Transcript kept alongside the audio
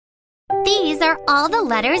These are all the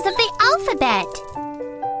letters of the alphabet.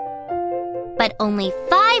 But only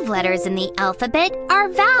 5 letters in the alphabet are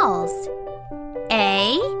vowels.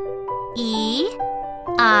 A, E,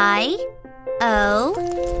 I, O,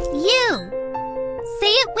 U.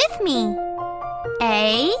 Say it with me.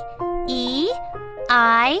 A, E,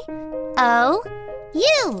 I, O,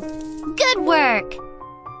 U. Good work.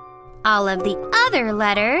 All of the other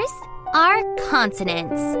letters are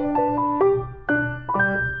consonants.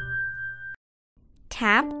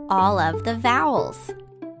 Tap all of the vowels.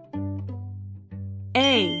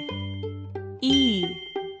 A, E,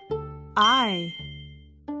 I,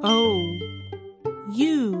 O,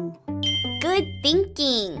 U. Good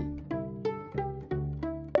thinking.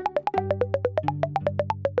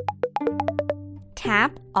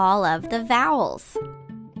 Tap all of the vowels.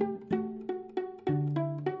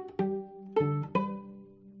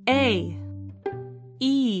 A,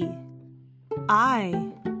 E,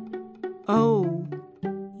 I, O,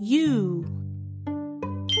 U.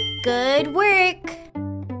 Good work.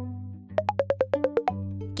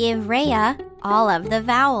 Give Rhea all of the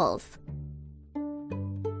vowels.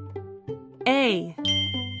 A,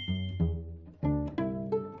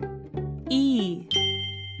 E,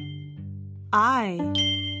 I,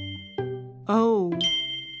 O,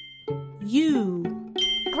 U.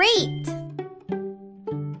 Great!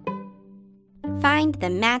 Find the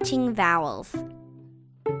matching vowels.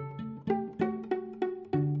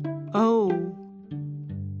 O,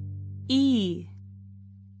 E,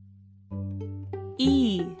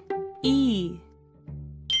 E, E,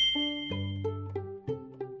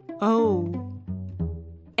 O,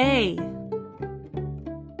 A,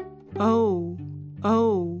 O,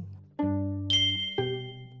 O,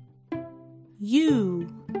 U,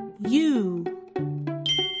 U,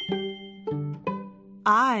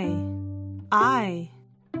 I, A.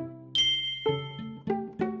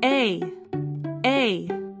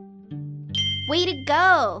 Way to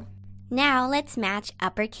go! Now let's match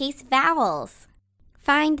uppercase vowels.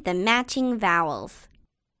 Find the matching vowels.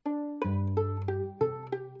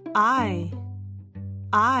 I,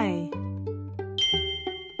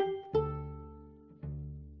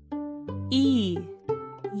 E,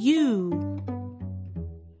 U,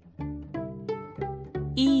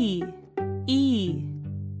 E, E,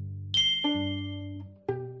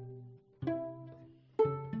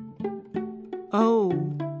 O,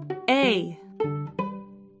 A,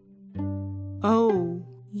 O,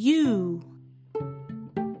 U,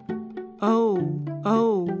 O,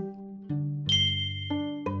 O,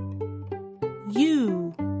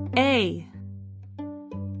 U, A,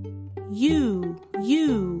 U,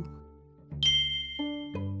 U,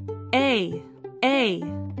 A.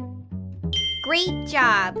 Great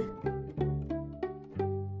job!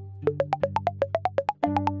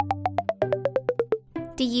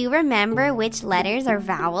 Do you remember which letters are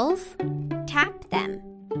vowels? Tap them.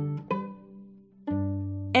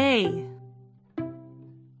 A,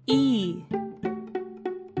 E,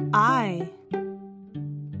 I,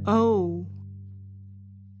 O,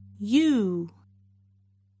 U.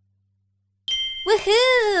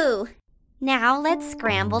 Woohoo! Now let's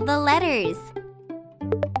scramble the letters.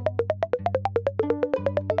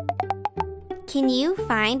 Can you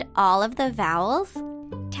find all of the vowels?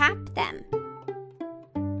 Tap them.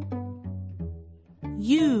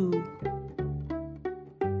 U,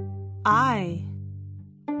 I,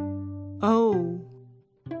 O,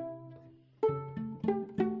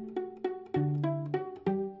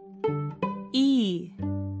 E,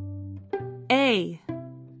 A.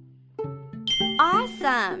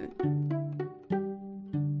 Awesome!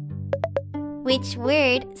 Which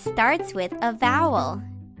word starts with a vowel?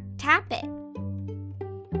 Tap it.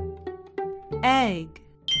 Egg.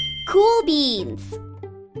 Cool beans!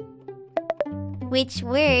 Which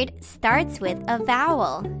word starts with a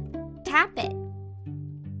vowel? Tap it.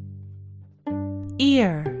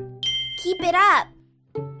 Ear. Keep it up!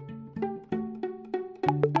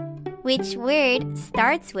 Which word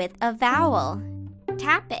starts with a vowel?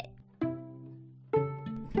 Tap it.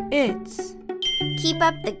 It's. Keep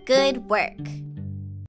up the good work.